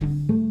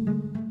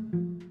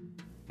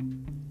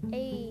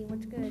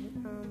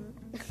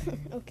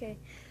Okay,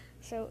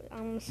 so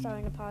I'm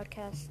starting a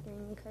podcast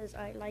thing because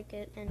I like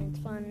it and it's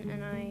fun,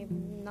 and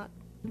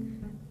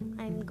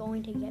I'm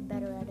going to get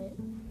better at it.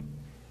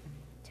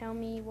 Tell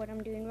me what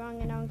I'm doing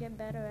wrong and I'll get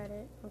better at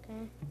it,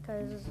 okay?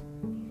 Because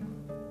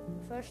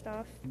first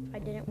off, I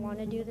didn't want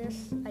to do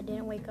this. I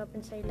didn't wake up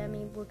and say, let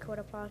me record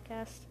a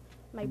podcast.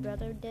 My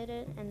brother did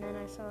it, and then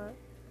I saw it,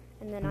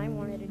 and then I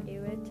wanted to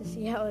do it to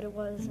see how it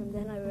was, and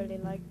then I really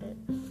liked it.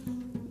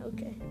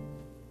 Okay.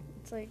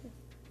 It's like,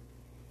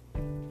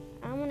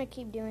 I'm going to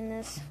keep doing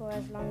this for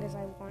as long as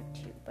I want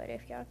to, but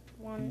if y'all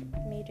want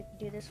me to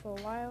do this for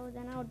a while,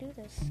 then I'll do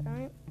this,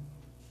 alright?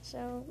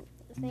 So,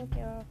 thank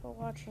y'all for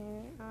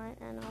watching,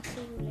 and I'll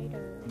see you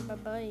later.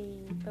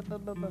 Bye-bye.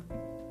 Bye-bye-bye-bye.